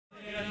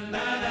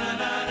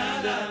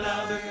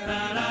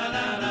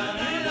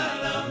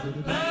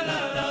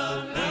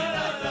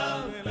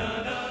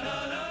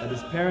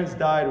parents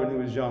died when he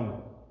was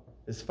young.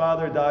 His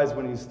father dies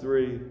when he's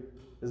 3.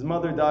 His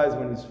mother dies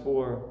when he's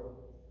 4.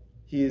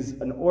 He's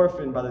an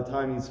orphan by the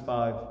time he's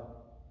 5.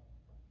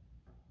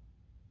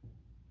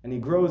 And he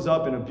grows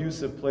up in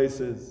abusive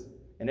places,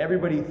 and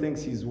everybody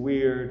thinks he's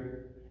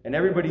weird, and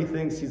everybody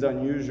thinks he's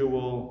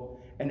unusual,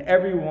 and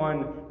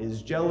everyone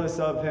is jealous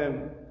of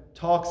him,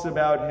 talks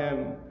about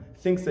him,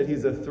 thinks that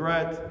he's a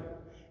threat,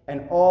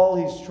 and all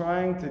he's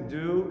trying to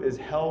do is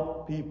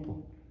help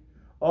people.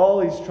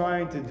 All he's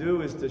trying to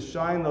do is to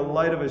shine the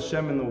light of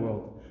Hashem in the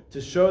world,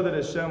 to show that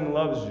Hashem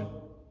loves you.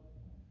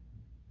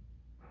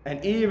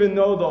 And even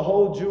though the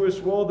whole Jewish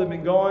world had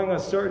been going a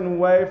certain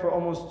way for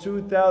almost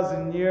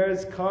 2,000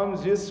 years,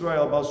 comes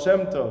Yisrael, Baal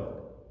Shem Tov,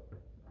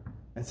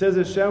 and says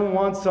Hashem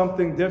wants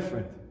something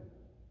different.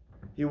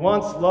 He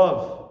wants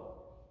love.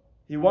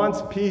 He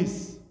wants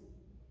peace.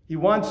 He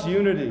wants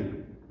unity.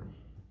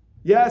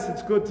 Yes,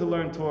 it's good to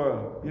learn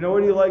Torah. You know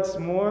what he likes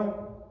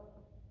more?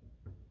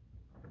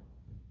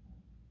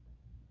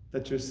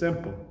 That you're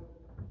simple.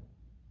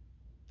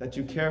 That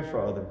you care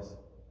for others.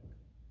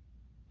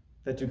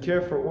 That you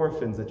care for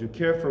orphans, that you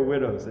care for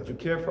widows, that you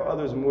care for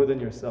others more than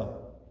yourself.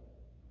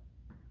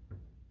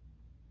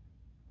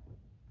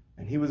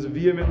 And he was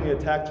vehemently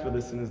attacked for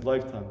this in his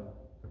lifetime.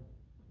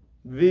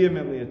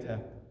 Vehemently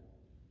attacked.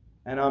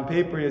 And on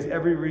paper he has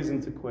every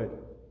reason to quit.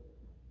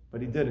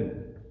 But he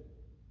didn't.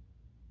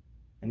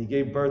 And he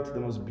gave birth to the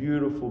most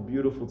beautiful,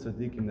 beautiful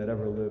tzaddikim that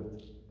ever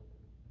lived.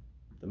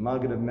 The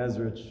Maggid of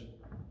Mezrich,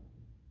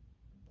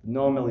 the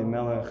Noam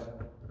Elimelech,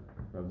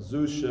 Rav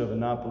Zusha of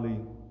Annapolis,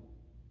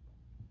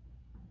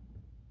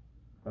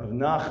 Rav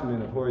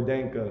Nachman of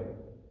Horodenka,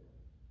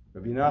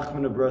 Rabbi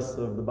Nachman of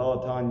Breslov, the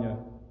Baal Tanya.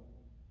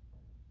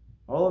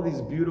 All of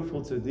these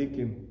beautiful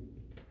tzaddikim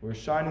were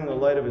shining the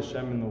light of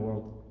Hashem in the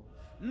world.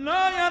 No